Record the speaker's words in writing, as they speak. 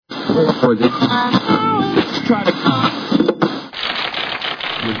With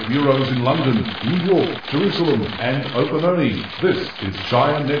bureaus in London, New York, Jerusalem and Opanoni, this is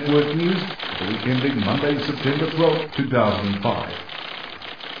Shire Network News for the week ending Monday, September 12, 2005.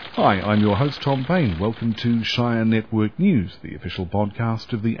 Hi, I'm your host Tom Payne. Welcome to Shire Network News, the official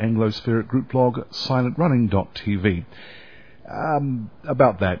podcast of the Anglospheric group blog silentrunning.tv.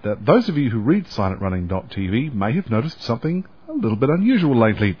 About that, those of you who read silentrunning.tv may have noticed something a little bit unusual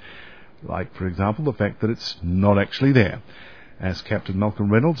lately, like, for example, the fact that it's not actually there. As Captain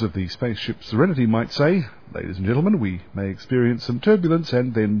Malcolm Reynolds of the spaceship Serenity might say, ladies and gentlemen, we may experience some turbulence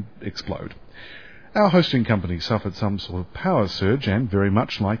and then explode. Our hosting company suffered some sort of power surge, and very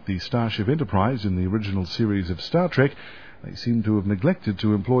much like the Starship Enterprise in the original series of Star Trek, they seem to have neglected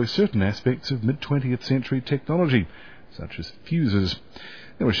to employ certain aspects of mid-20th century technology, such as fuses.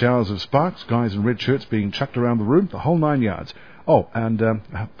 There were showers of sparks, guys in red shirts being chucked around the room, the whole 9 yards. Oh, and a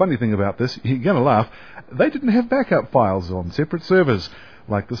funny thing about this, you're going to laugh, they didn't have backup files on separate servers,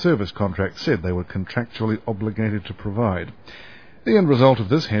 like the service contract said they were contractually obligated to provide. The end result of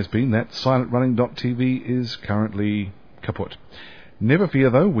this has been that silentrunning.tv is currently kaput. Never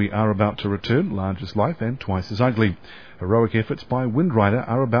fear though, we are about to return, large as life and twice as ugly. Heroic efforts by Windrider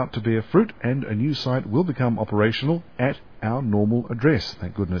are about to bear fruit, and a new site will become operational at our normal address,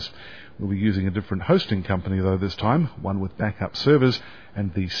 thank goodness. We'll be using a different hosting company though this time, one with backup servers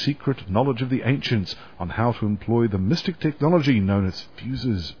and the secret knowledge of the ancients on how to employ the mystic technology known as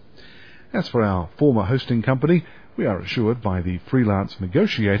fuses. As for our former hosting company, we are assured by the freelance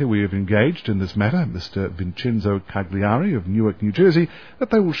negotiator we have engaged in this matter, Mr. Vincenzo Cagliari of Newark, New Jersey,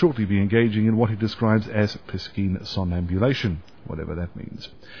 that they will shortly be engaging in what he describes as piscine somnambulation, whatever that means.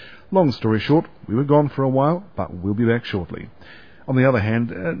 Long story short, we were gone for a while, but we'll be back shortly. On the other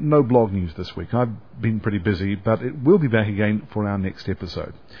hand, no blog news this week. I've been pretty busy, but it will be back again for our next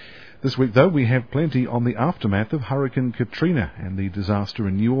episode. This week, though, we have plenty on the aftermath of Hurricane Katrina and the disaster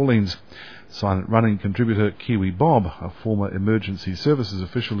in New Orleans. Silent Running contributor Kiwi Bob, a former emergency services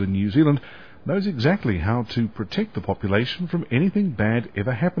official in New Zealand, knows exactly how to protect the population from anything bad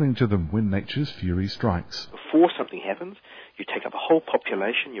ever happening to them when nature's fury strikes. Before something happens, you take up a whole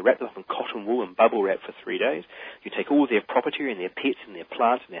population, you wrap them up in cotton wool and bubble wrap for 3 days, you take all their property and their pets and their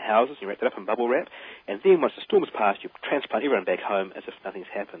plants and their houses, and you wrap that up in bubble wrap, and then once the storm is past, you transplant everyone back home as if nothing's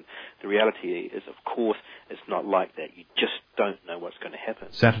happened. The reality is, of course, it's not like that. You just don't know what's going to happen.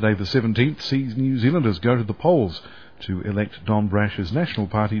 Saturday the 17th sees New Zealanders go to the polls to elect Don Brash's National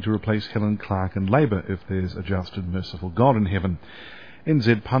Party to replace Helen Clark in Labour if there's a just and merciful God in heaven.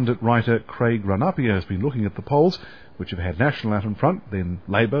 NZ Pundit writer Craig Ranapia has been looking at the polls, which have had National out in front, then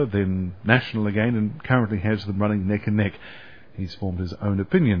Labour, then National again, and currently has them running neck and neck. He's formed his own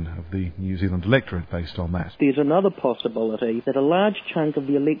opinion of the New Zealand electorate based on that. There's another possibility that a large chunk of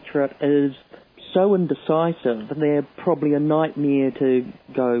the electorate is so indecisive they're probably a nightmare to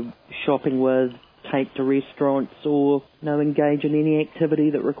go shopping with, take to restaurants, or engage in any activity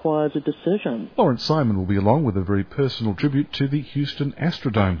that requires a decision. Lawrence Simon will be along with a very personal tribute to the Houston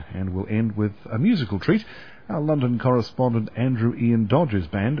Astrodome, and we'll end with a musical treat. Our London correspondent Andrew Ian Dodge's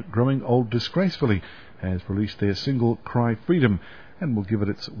band, Growing Old Disgracefully, has released their single Cry Freedom, and will give it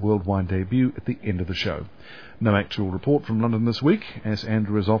its worldwide debut at the end of the show. No actual report from London this week, as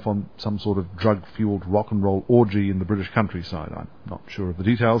Andrew is off on some sort of drug-fueled rock and roll orgy in the British countryside. I'm not sure of the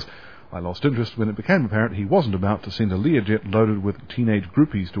details. I lost interest when it became apparent he wasn't about to send a Learjet loaded with teenage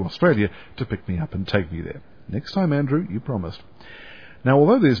groupies to Australia to pick me up and take me there. Next time, Andrew, you promised. Now,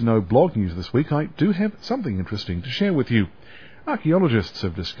 although there's no blog news this week, I do have something interesting to share with you. Archaeologists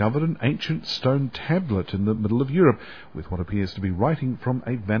have discovered an ancient stone tablet in the middle of Europe with what appears to be writing from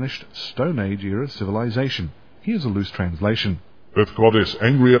a vanished Stone Age-era civilization. Here's a loose translation. Earth goddess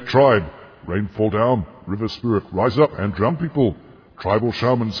angry at tribe. Rain fall down. River spirit rise up and drown people. Tribal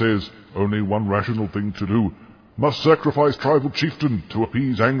shaman says only one rational thing to do. Must sacrifice tribal chieftain to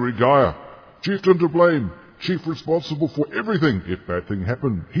appease angry Gaia. Chieftain to blame. Chief responsible for everything. If bad thing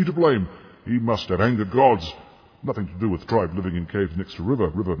happen, he to blame. He must have angered gods. Nothing to do with tribe living in caves next to river.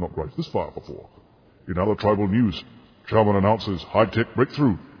 River not right this far before. In other tribal news, shaman announces high-tech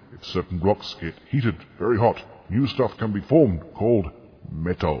breakthrough. If certain rocks get heated, very hot, new stuff can be formed called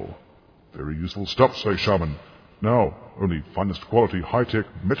metal. Very useful stuff, say shaman. Now, only finest quality high-tech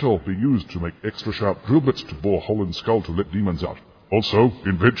metal be used to make extra sharp drill bits to bore hole in skull to let demons out. Also,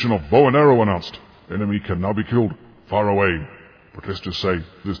 invention of bow and arrow announced. Enemy can now be killed far away. Protesters say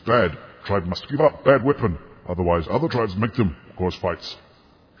this bad. Tribe must give up bad weapon. Otherwise other tribes make them cause fights.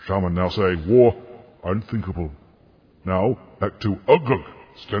 Shaman now say war unthinkable. Now back to Ugug.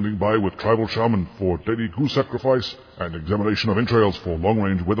 standing by with tribal shaman for daily goose sacrifice and examination of entrails for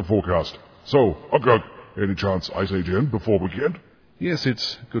long-range weather forecast. So, Ugg, any chance Ice Age end before weekend? Yes,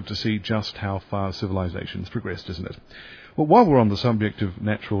 it's good to see just how far civilization's progressed, isn't it? Well, while we're on the subject of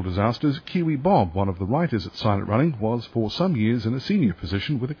natural disasters, Kiwi Bob, one of the writers at Silent Running, was for some years in a senior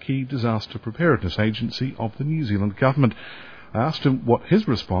position with a key disaster preparedness agency of the New Zealand government. I asked him what his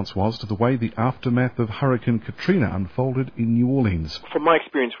response was to the way the aftermath of Hurricane Katrina unfolded in New Orleans. From my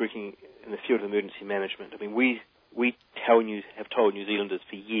experience working in the field of emergency management, I mean, we have told New Zealanders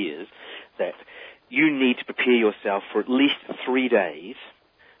for years that you need to prepare yourself for at least 3 days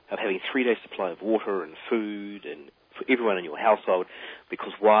of having 3 days supply of water and food and for everyone in your household.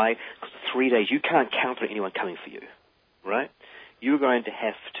 Because why? Because 3 days, you can't count on anyone coming for you, right? You're going to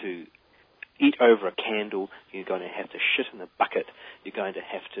have to eat over a candle, you're going to have to shit in a bucket, you're going to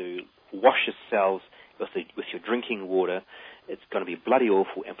have to wash yourselves with your drinking water. It's going to be bloody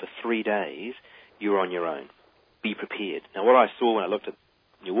awful, and for 3 days, you're on your own. Be prepared. Now, what I saw when I looked at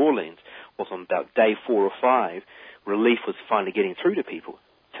New Orleans was on about day 4 or 5, relief was finally getting through to people.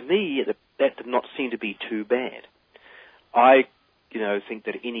 To me, that did not seem to be too bad. I, think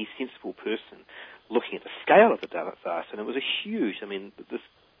that any sensible person looking at the scale of the disaster, and it was a huge, this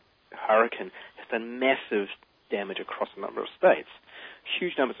hurricane has done massive damage across a number of states.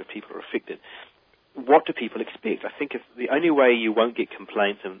 Huge numbers of people are affected. What do people expect? I think if the only way you won't get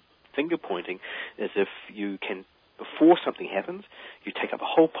complaints and finger pointing is if you can, before something happens, you take up a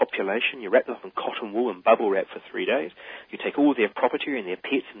whole population, you wrap them up in cotton wool and bubble wrap for 3 days, you take all their property and their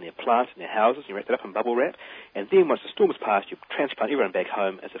pets and their plants and their houses, you wrap it up in bubble wrap, and then once the storm has passed, you transplant everyone back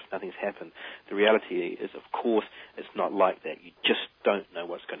home as if nothing's happened. The reality is, of course, it's not like that. You just don't know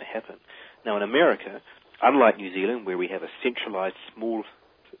what's going to happen. Now, in America, unlike New Zealand, where we have a centralized small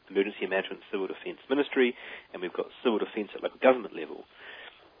emergency management civil defense ministry, and we've got civil defense at local government level,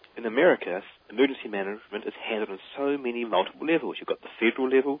 in America, emergency management is handled on so many multiple levels. You've got the federal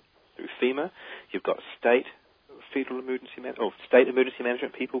level through FEMA. You've got state emergency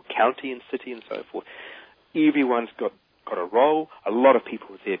management people, county and city and so forth. Everyone's got a role. A lot of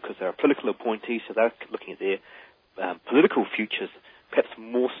people are there because they're political appointees, so they're looking at their political futures, perhaps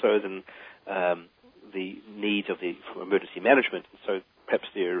more so than the needs of the emergency management. And so perhaps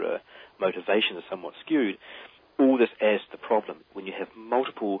their motivations are somewhat skewed. All this adds to the problem. When you have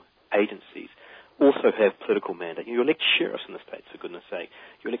multiple agencies also have political mandate. You elect sheriffs in the States, for goodness sake.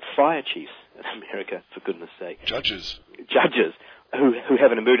 You elect fire chiefs in America, for goodness sake. Judges who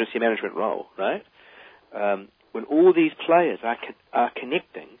have an emergency management role, right? When all these players are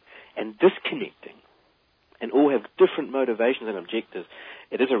connecting and disconnecting and all have different motivations and objectives,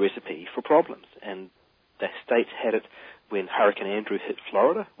 it is a recipe for problems. And the States had it when Hurricane Andrew hit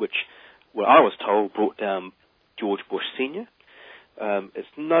Florida, which, well, I was told brought down George Bush Sr. It's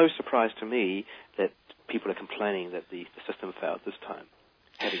no surprise to me that people are complaining that the system failed this time.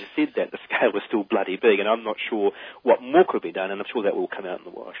 Having said that, the scale was still bloody big, and I'm not sure what more could be done, and I'm sure that will come out in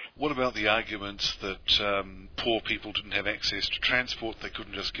the wash. What about the arguments that poor people didn't have access to transport? They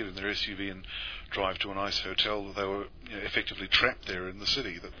couldn't just get in their SUV and drive to an ice hotel. They were effectively trapped there in the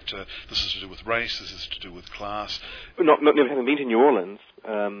city. That this is to do with race, this is to do with class. Never having been to New Orleans,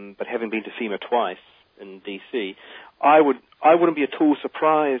 but having been to FEMA twice in D.C., I wouldn't be at all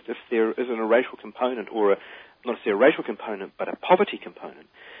surprised if there isn't a racial component, or not necessarily a racial component, but a poverty component.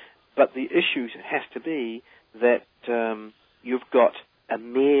 But the issue has to be that you've got a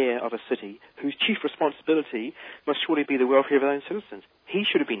mayor of a city whose chief responsibility must surely be the welfare of their own citizens. He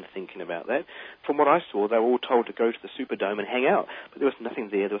should have been thinking about that. From what I saw, they were all told to go to the Superdome and hang out, but there was nothing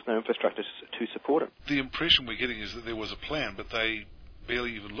there. There was no infrastructure to support it. The impression we're getting is that there was a plan, but they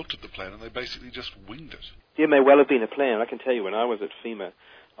barely even looked at the plan, and they basically just winged it. There may well have been a plan. I can tell you, when I was at FEMA,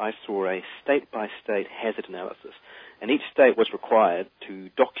 I saw a state-by-state hazard analysis, and each state was required to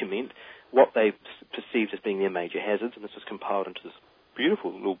document what they perceived as being their major hazards, and this was compiled into this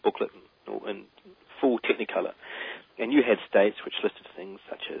beautiful little booklet in full Technicolor. And you had states which listed things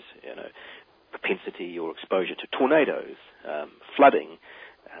such as, propensity or exposure to tornadoes, flooding,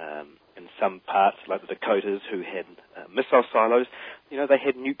 in some parts like the Dakotas who had missile silos. They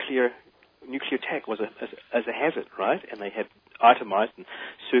had nuclear attack was as a hazard, right? And they had itemized and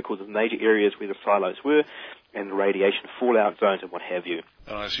circled the major areas where the silos were and the radiation fallout zones and what have you.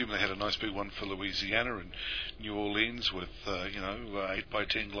 And I assume they had a nice big one for Louisiana and New Orleans with,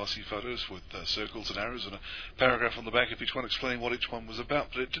 8x10 glossy photos with circles and arrows and a paragraph on the back of each one explaining what each one was about,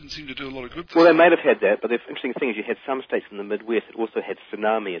 but it didn't seem to do a lot of good. Well, they may have had that, but the interesting thing is you had some states in the Midwest that also had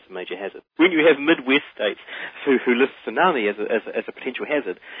tsunami as a major hazard. When you have Midwest states who list tsunami as a potential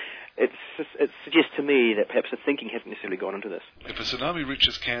hazard, it suggests to me that perhaps the thinking hasn't necessarily gone into this. If a tsunami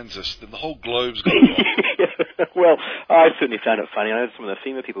reaches Kansas, then the whole globe's going to rock. Well, I certainly found it funny. I know some of the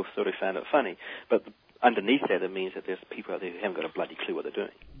FEMA people sort of found it funny. But underneath that, it means that there's people out there who haven't got a bloody clue what they're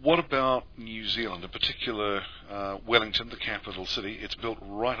doing. What about New Zealand, in particular Wellington, the capital city? It's built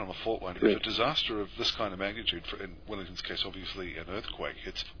right on a fault line. If a disaster of this kind of magnitude, in Wellington's case, obviously an earthquake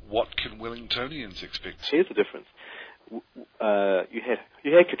hits, what can Wellingtonians expect? Here's the difference.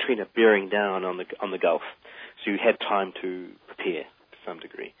 You had Katrina bearing down on the Gulf, so you had time to prepare to some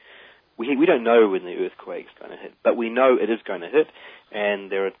degree. We don't know when the earthquake's going to hit, but we know it is going to hit,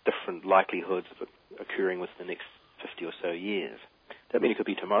 and there are different likelihoods of it occurring within the next 50 or so years. That means it could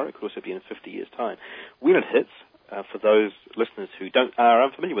be tomorrow, it could also be in 50 years' time. When it hits, for those listeners who are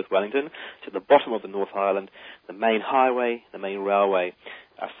unfamiliar with Wellington, it's at the bottom of the North Island. The main highway, the main railway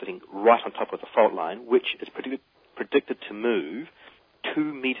are sitting right on top of the fault line, which is predicted to move 2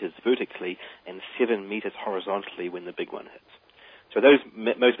 meters vertically and 7 meters horizontally when the big one hits. So those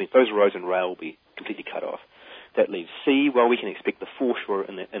roads and rail will be completely cut off. That leaves sea. Well, we can expect the foreshore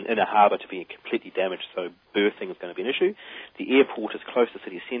in a harbour to be completely damaged, so berthing is going to be an issue. The airport is close to the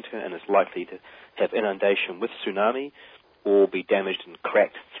city centre and is likely to have inundation with tsunami or be damaged and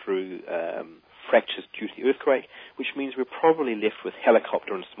cracked through fractures due to the earthquake, which means we're probably left with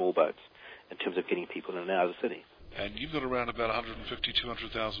helicopter and small boats in terms of getting people in and out of the city. And you've got around about 150,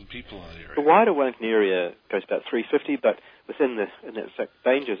 200,000 people in the area. The wider Wellington area goes about 350, but in that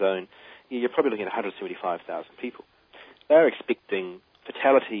danger zone, you're probably looking at 175,000 people. They're expecting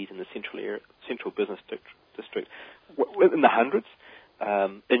fatalities in the central business district in the hundreds,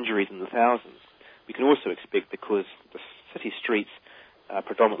 injuries in the thousands. We can also expect, because the city streets are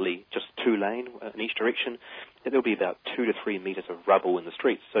predominantly just 2-lane in each direction, that there'll be about 2 to 3 meters of rubble in the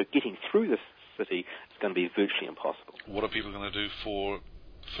streets. So getting through this city is going to be virtually impossible. What are people going to do for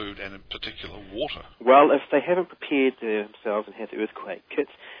food and, in particular, water? Well, if they haven't prepared themselves and have the earthquake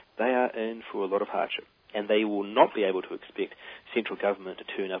kits, they are in for a lot of hardship, and they will not be able to expect central government to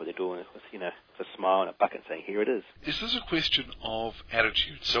turn up at their door with, a smile and a bucket saying, here it is. Is this a question of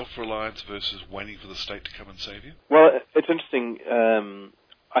attitude, self-reliance versus waiting for the state to come and save you? Well, it's interesting.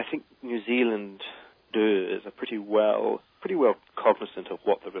 I think New Zealanders are pretty well cognizant of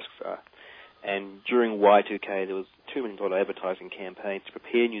what the risks are. And during Y2K, there was a $2 million advertising campaign to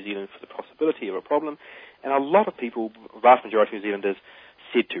prepare New Zealand for the possibility of a problem. And a lot of people, vast majority of New Zealanders,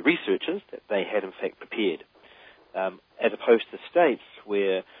 said to researchers that they had in fact prepared, as opposed to the States,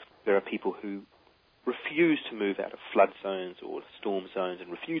 where there are people who refuse to move out of flood zones or storm zones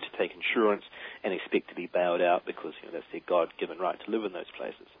and refuse to take insurance and expect to be bailed out because that's their God-given right to live in those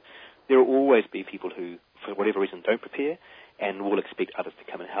places. There will always be people who, for whatever reason, don't prepare and will expect others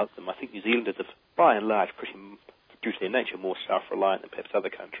to come and help them. I think New Zealanders are, by and large, due to their nature, more self-reliant than perhaps other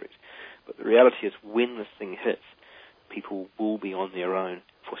countries. But the reality is, when this thing hits, people will be on their own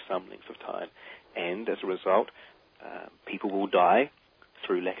for some length of time. And as a result, people will die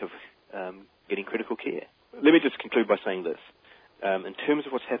through lack of getting critical care. Let me just conclude by saying this. In terms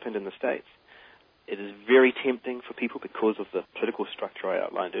of what's happened in the States, it is very tempting for people, because of the political structure I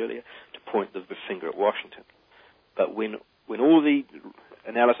outlined earlier, to point the finger at Washington. But when all the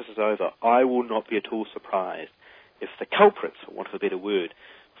analysis is over, I will not be at all surprised if the culprits, for want of a better word,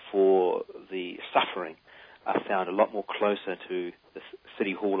 for the suffering are found a lot more closer to the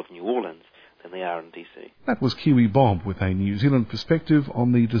City Hall of New Orleans than they are in D.C. That was Kiwi Bob with a New Zealand perspective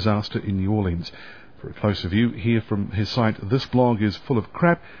on the disaster in New Orleans. For a closer view, here from his site, This Blog is Full of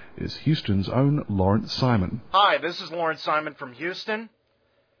Crap, is Houston's own Lawrence Simon. Hi, this is Lawrence Simon from Houston.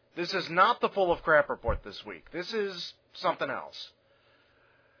 This is not the Full of Crap report this week. This is something else.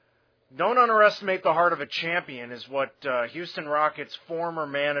 Don't underestimate the heart of a champion, is what Houston Rockets former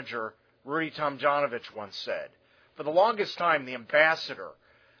manager Rudy Tomjanovich once said. For the longest time, the ambassador,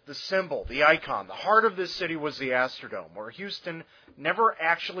 the symbol, the icon, the heart of this city was the Astrodome, where Houston never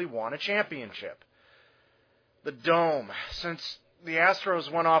actually won a championship. The Dome, since the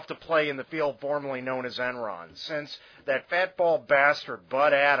Astros went off to play in the field formerly known as Enron, since that fatball bastard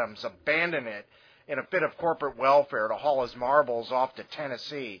Bud Adams abandoned it in a fit of corporate welfare to haul his marbles off to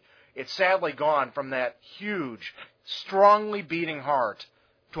Tennessee, it's sadly gone from that huge, strongly beating heart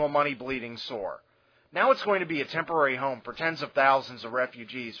to a money-bleeding sore. Now it's going to be a temporary home for tens of thousands of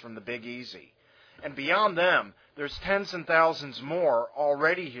refugees from the Big Easy. And beyond them, there's tens and thousands more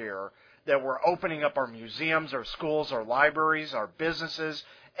already here that we're opening up our museums, our schools, our libraries, our businesses,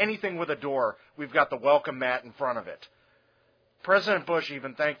 anything with a door, we've got the welcome mat in front of it. President Bush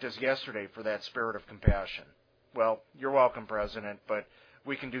even thanked us yesterday for that spirit of compassion. Well, you're welcome, President, but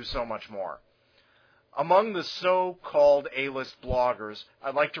we can do so much more. Among the so-called A-list bloggers,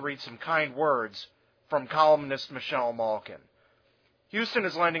 I'd like to read some kind words from columnist Michelle Malkin. Houston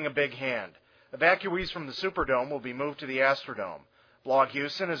is lending a big hand. Evacuees from the Superdome will be moved to the Astrodome. Blog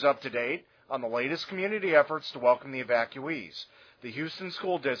Houston is up to date on the latest community efforts to welcome the evacuees. The Houston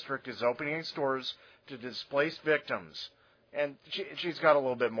School District is opening its doors to displaced victims. And she's got a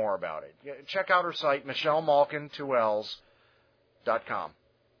little bit more about it. Check out her site, MichelleMalkin2Ls.com.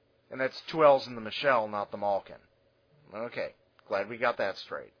 And that's 2 L's in the Michelle, not the Malkin. Okay, glad we got that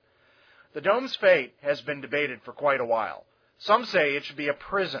straight. The dome's fate has been debated for quite a while. Some say it should be a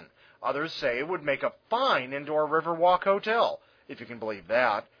prison. Others say it would make a fine indoor Riverwalk hotel, if you can believe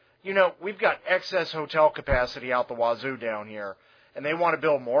that. You know, we've got excess hotel capacity out the wazoo down here, and they want to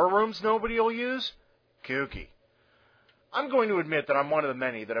build more rooms nobody will use? Kooky. I'm going to admit that I'm one of the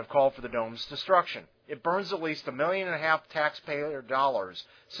many that have called for the dome's destruction. It burns at least $1.5 million taxpayer dollars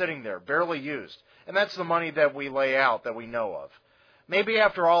sitting there, barely used, and that's the money that we lay out that we know of. Maybe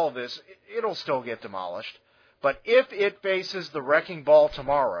after all of this, it'll still get demolished, but if it faces the wrecking ball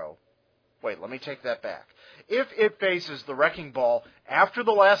tomorrow... Wait, let me take that back. If it faces the wrecking ball after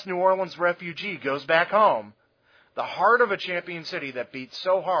the last New Orleans refugee goes back home, the heart of a champion city that beats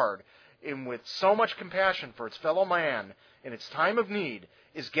so hard and with so much compassion for its fellow man in its time of need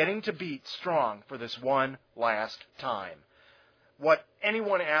is getting to beat strong for this one last time. What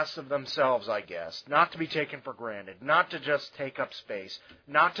anyone asks of themselves, I guess, not to be taken for granted, not to just take up space,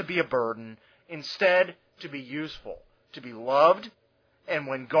 not to be a burden, instead to be useful, to be loved, and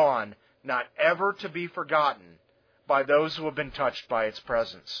when gone, not ever to be forgotten by those who have been touched by its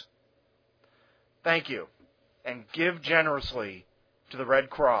presence. Thank you, and give generously to the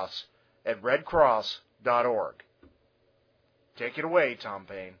Red Cross at redcross.org. Take it away, Tom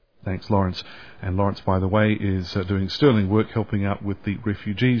Payne. Thanks, Lawrence. And Lawrence, by the way, is doing sterling work helping out with the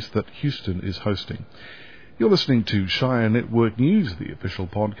refugees that Houston is hosting. You're listening to Shire Network News, the official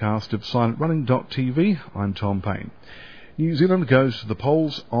podcast of SilentRunning.tv. I'm Tom Payne. New Zealand goes to the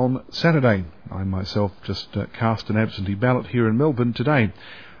polls on Saturday. I myself just cast an absentee ballot here in Melbourne today.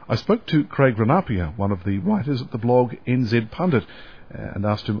 I spoke to Craig Ranapia, one of the writers at the blog NZ Pundit, and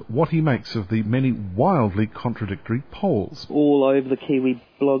asked him what he makes of the many wildly contradictory polls. All over the Kiwi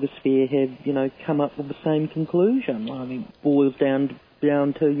blogosphere have, come up with the same conclusion. I mean, it boils down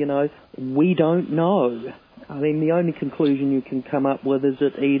to, we don't know. I mean, the only conclusion you can come up with is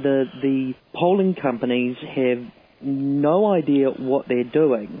that either the polling companies have no idea what they're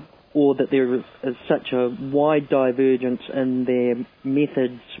doing, or that there is such a wide divergence in their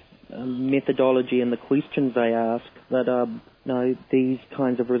methodology and the questions they ask that these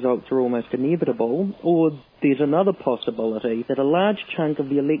kinds of results are almost inevitable. Or there's another possibility that a large chunk of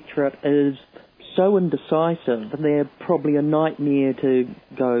the electorate is so indecisive that they're probably a nightmare to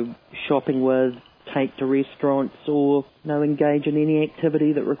go shopping with, take to restaurants, or engage in any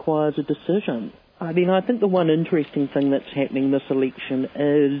activity that requires a decision. I mean, I think the one interesting thing that's happening this election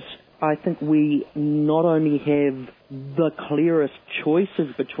is I think we not only have the clearest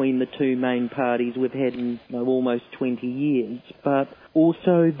choices between the two main parties we've had in almost 20 years, but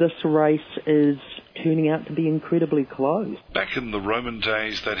also this race is turning out to be incredibly close. Back in the Roman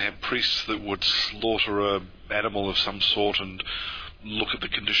days, they'd have priests that would slaughter an animal of some sort and look at the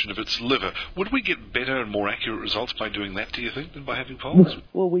condition of its liver. Would we get better and more accurate results by doing that, do you think, than by having polls?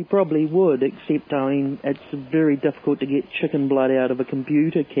 Well, we probably would, except, it's very difficult to get chicken blood out of a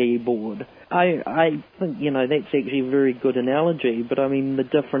computer keyboard. I think, that's actually a very good analogy, but I mean, the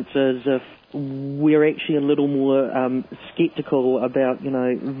difference is if we're actually a little more sceptical about,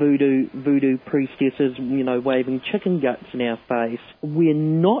 voodoo priestesses, waving chicken guts in our face. We're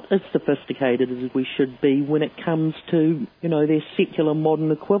not as sophisticated as we should be when it comes to, their secular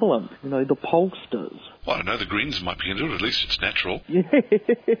modern equivalent, the pollsters. Well, I know the Greens might be into it, at least it's natural.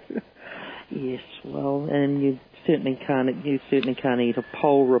 Yes, well, and you certainly can't eat a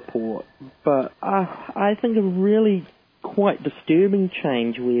poll report. But I think a really quite disturbing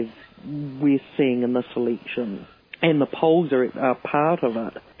change we're seeing in this election, and the polls are part of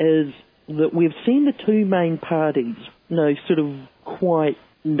it, is that we've seen the two main parties, sort of quite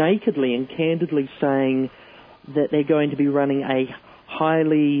nakedly and candidly saying that they're going to be running a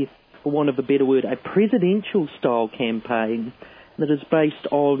highly, for want of a better word, a presidential-style campaign that is based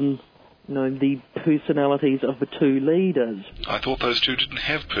on the personalities of the two leaders. I thought those two didn't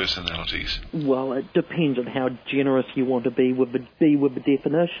have personalities. Well, it depends on how generous you want to be with the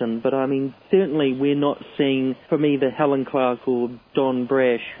definition, but I mean, certainly we're not seeing, from either Helen Clark or Don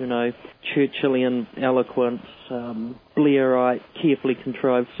Brash, Churchillian eloquence, Blairite, carefully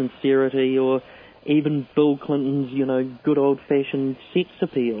contrived sincerity, or even Bill Clinton's, good old-fashioned sex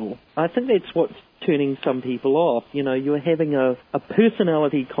appeal. I think that's what's turning some people off. You're having a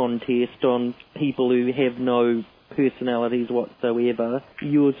personality contest on people who have no personalities whatsoever.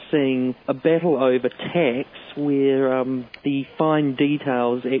 You're seeing a battle over tax where the fine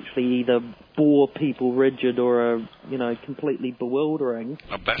details actually either bore people rigid or are, completely bewildering.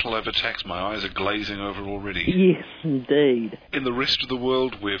 A battle over tax, my eyes are glazing over already. Yes, indeed. In the rest of the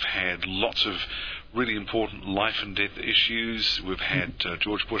world, we've had lots of really important life and death issues. We've had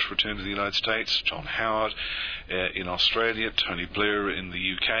George Bush return to the United States, John Howard in Australia, Tony Blair in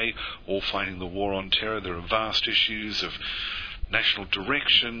the UK, all fighting the war on terror. There are vast issues of national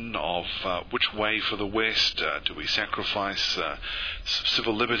direction, of which way for the West. Do we sacrifice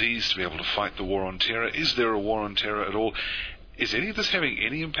civil liberties to be able to fight the war on terror? Is there a war on terror at all? Is any of this having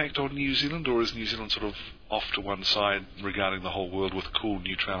any impact on New Zealand, or is New Zealand sort of off to one side regarding the whole world with cool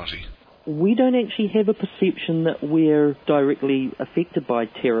neutrality? We don't actually have a perception that we're directly affected by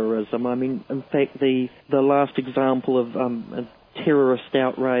terrorism. I mean, in fact, the last example of a terrorist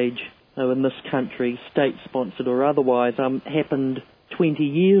outrage in this country, state-sponsored or otherwise, happened 20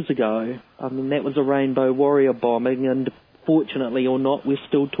 years ago. I mean, that was a Rainbow Warrior bombing, and fortunately or not, we're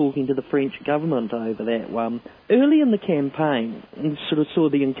still talking to the French government over that one. Early in the campaign, we sort of saw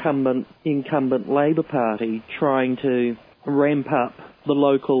the incumbent Labour Party trying to ramp up the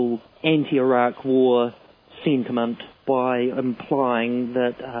local anti-Iraq war sentiment by implying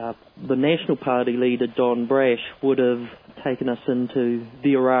that the National Party leader, Don Brash, would have taken us into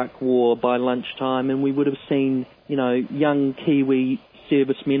the Iraq war by lunchtime, and we would have seen, young Kiwi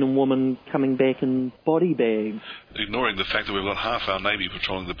servicemen and women coming back in body bags. Ignoring the fact that we've got half our Navy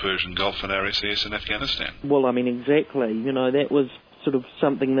patrolling the Persian Gulf and our SAS in Afghanistan. Well, I mean, exactly. That was sort of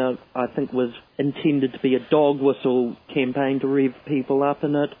something that I think was intended to be a dog whistle campaign to rev people up,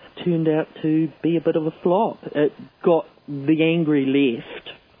 and it turned out to be a bit of a flop. It got the angry left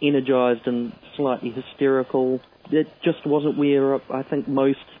energised and slightly hysterical. It just wasn't where I think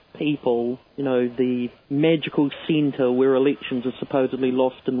most people, the magical centre where elections are supposedly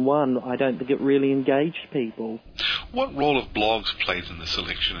lost and won, I don't think it really engaged people. What role have blogs played in this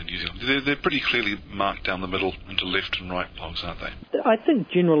election in New Zealand? They're pretty clearly marked down the middle into left and right blogs, aren't they? I think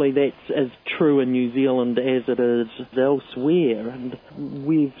generally that's as true in New Zealand as it is elsewhere, and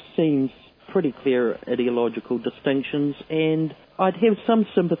we've seen pretty clear ideological distinctions, and I'd have some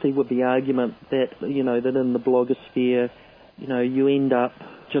sympathy with the argument that, that in the blogosphere, you end up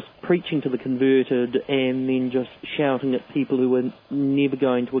just preaching to the converted and then just shouting at people who are never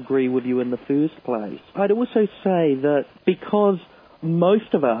going to agree with you in the first place. I'd also say that because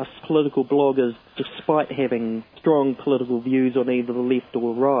most of us political bloggers, despite having strong political views on either the left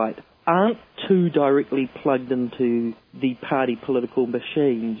or right, aren't too directly plugged into the party political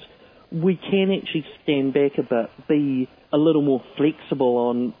machines, we can actually stand back a bit, be a little more flexible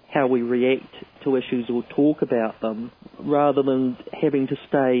on how we react to issues or talk about them, rather than having to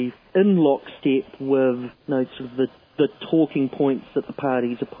stay in lockstep with sort of the talking points that the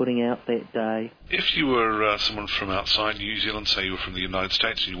parties are putting out that day. If you were someone from outside New Zealand, say you were from the United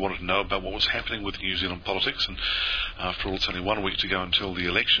States, and you wanted to know about what was happening with New Zealand politics, and after all, it's only 1 week to go until the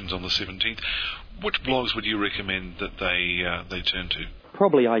elections on the 17th, which blogs would you recommend that they turn to?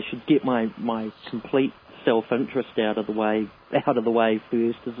 Probably I should get my complete self-interest out of the way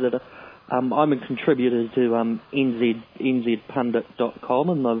first. Is that I'm a contributor to nzpundit.com,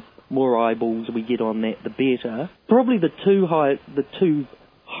 and the more eyeballs we get on that, the better. Probably the two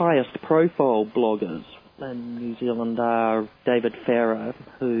highest profile bloggers in New Zealand are David Farrer,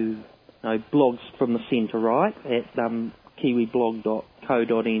 who blogs from the centre right at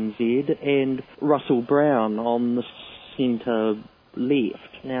kiwiblog.co.nz, and Russell Brown on the centre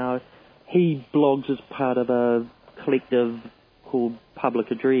left. Now, he blogs as part of a collective called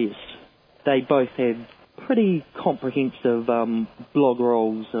Public Address. They both have pretty comprehensive blog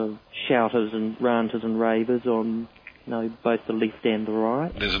roles of shouters and ranters and ravers on both the left and the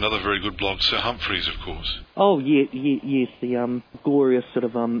right. There's another very good blog, Sir Humphreys, of course. Oh, yes, the glorious sort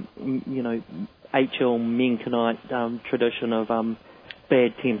of, H.L. Menkenite tradition of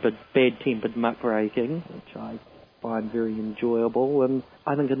bad-tempered muckraking, which I find very enjoyable. And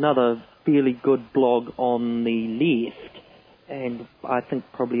I think another fairly good blog on the left, and I think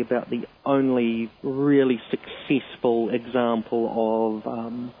probably about the only really successful example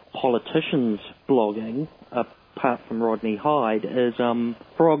of politicians blogging, apart from Rodney Hyde, is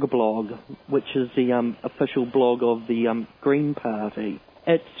Frog Blog, which is the official blog of the Green Party.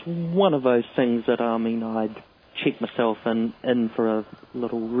 It's one of those things that, I'd check myself in for a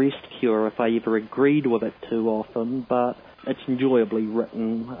little rest cure if I ever agreed with it too often, but it's enjoyably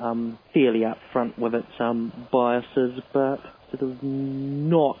written, fairly upfront with its biases, but sort of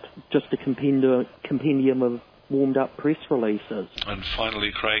not just a compendium of warmed-up press releases. And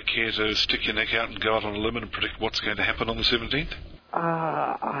finally, Craig, care to stick your neck out and go out on a limb and predict what's going to happen on the 17th?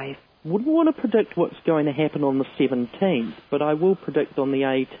 I wouldn't want to predict what's going to happen on the 17th, but I will predict on the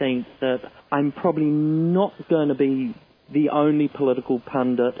 18th that I'm probably not going to be the only political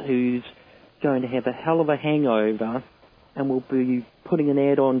pundit who's going to have a hell of a hangover and will be putting an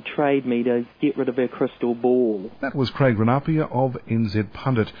ad on Trade Me to get rid of her crystal ball. That was Craig Ranapia of NZ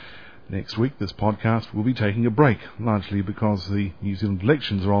Pundit. Next week, this podcast will be taking a break, largely because the New Zealand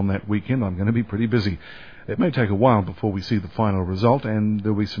elections are on that weekend. I'm going to be pretty busy. It may take a while before we see the final result, and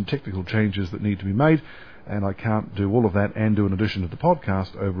there'll be some technical changes that need to be made, and I can't do all of that and do an edition of the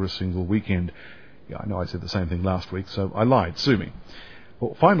podcast over a single weekend. Yeah, I know I said the same thing last week, so I lied. Sue me.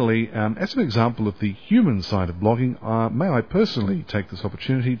 Well, finally, as an example of the human side of blogging, may I personally take this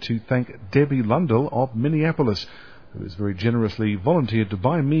opportunity to thank Debbie Lundell of Minneapolis, who has very generously volunteered to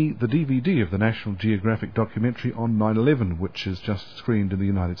buy me the DVD of the National Geographic documentary on 9/11, which is just screened in the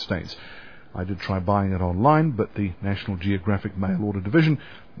United States. I did try buying it online, but the National Geographic mail order division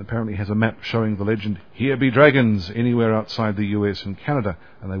apparently has a map showing the legend, "Here be dragons," anywhere outside the US and Canada,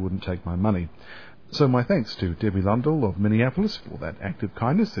 and they wouldn't take my money. So my thanks to Debbie Lundell of Minneapolis for that act of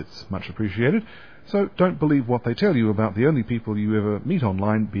kindness. It's much appreciated. So don't believe what they tell you about the only people you ever meet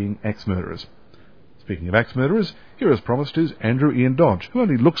online being axe-murderers. Speaking of axe-murderers, here as promised is Andrew Ian Dodge, who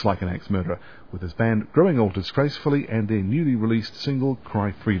only looks like an axe-murderer, with his band Growing Old Disgracefully and their newly released single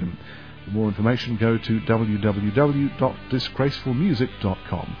Cry Freedom. For more information, go to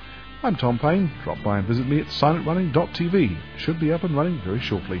www.disgracefulmusic.com. I'm Tom Payne. Drop by and visit me at silentrunning.tv. It should be up and running very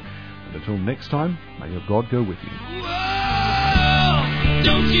shortly. And until next time, may your God go with you. Whoa,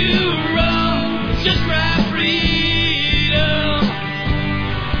 don't you run, it's just cry freedom.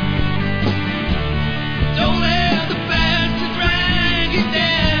 Don't let the past drag you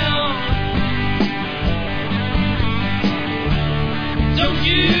down. Don't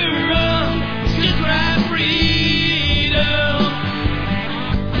you run, it's just cry freedom.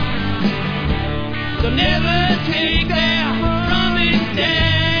 So never take that promise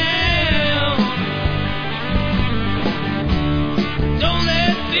down. Don't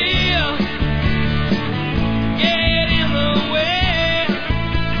let fear get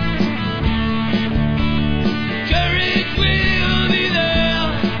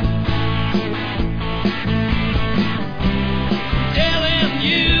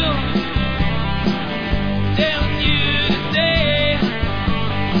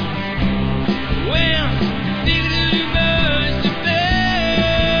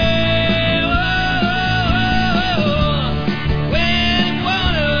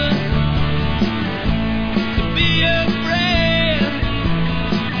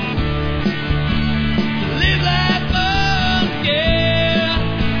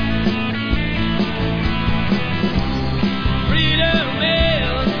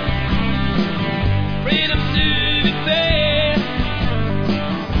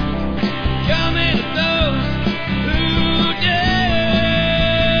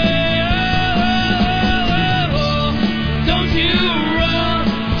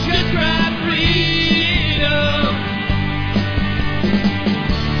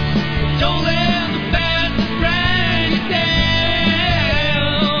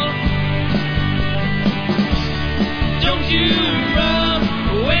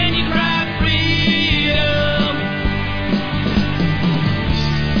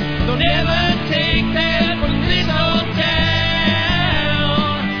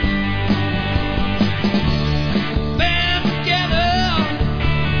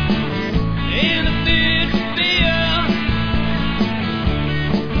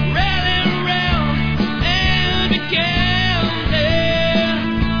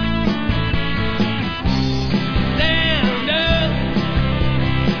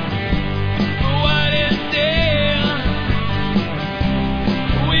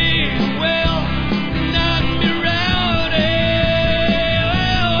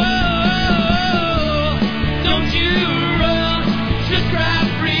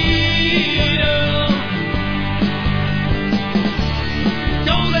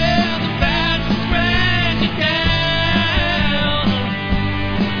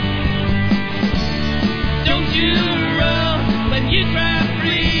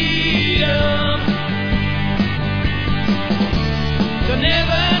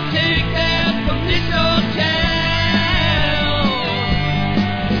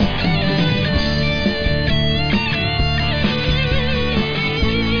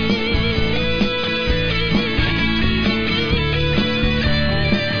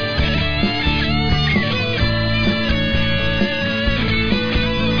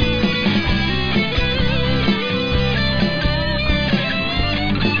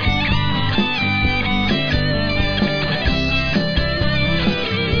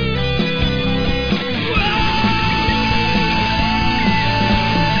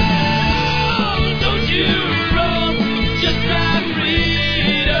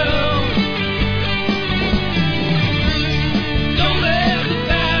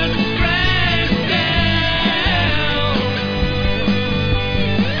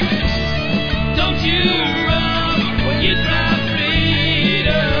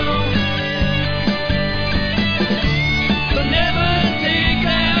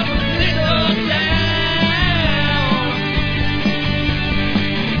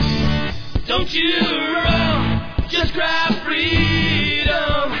Don't you run, just cry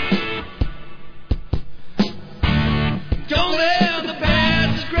freedom. Don't let the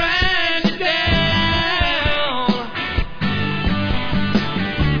past grind you down.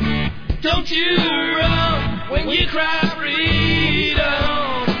 Don't you run when you cry freedom.